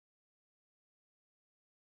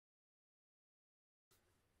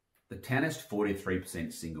The Tanist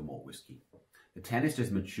 43% single malt whisky. The Tanist is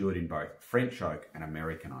matured in both French oak and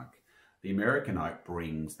American oak. The American oak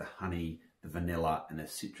brings the honey, the vanilla and the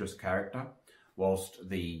citrus character, whilst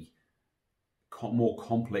the more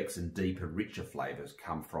complex and deeper, richer flavours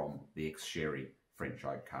come from the ex-sherry French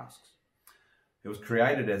oak casks. It was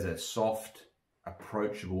created as a soft,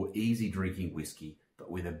 approachable, easy drinking whisky, but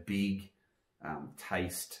with a big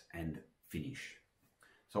taste and finish.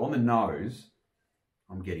 So on the nose,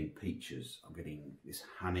 I'm getting peaches, I'm getting this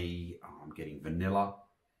honey, I'm getting vanilla,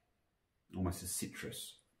 almost a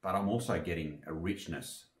citrus, but I'm also getting a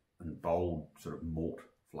richness and bold sort of malt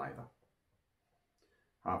flavour.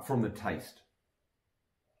 From the taste,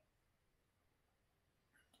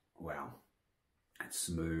 wow, it's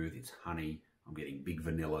smooth, it's honey, I'm getting big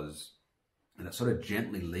vanillas, and it sort of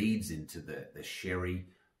gently leads into the sherry,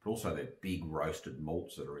 but also the big roasted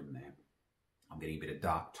malts that are in there. I'm getting a bit of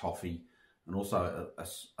dark toffee, and also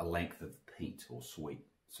a length of peat or sweet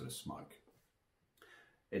sort of smoke.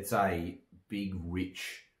 It's a big,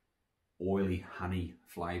 rich, oily honey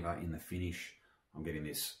flavour in the finish. I'm getting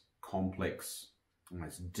this complex,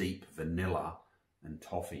 almost deep vanilla and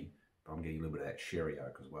toffee, but I'm getting a little bit of that sherry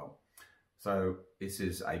oak as well. So this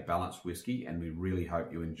is a balanced whisky, and we really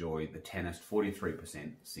hope you enjoy the Tanist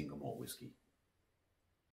 43% single malt whisky.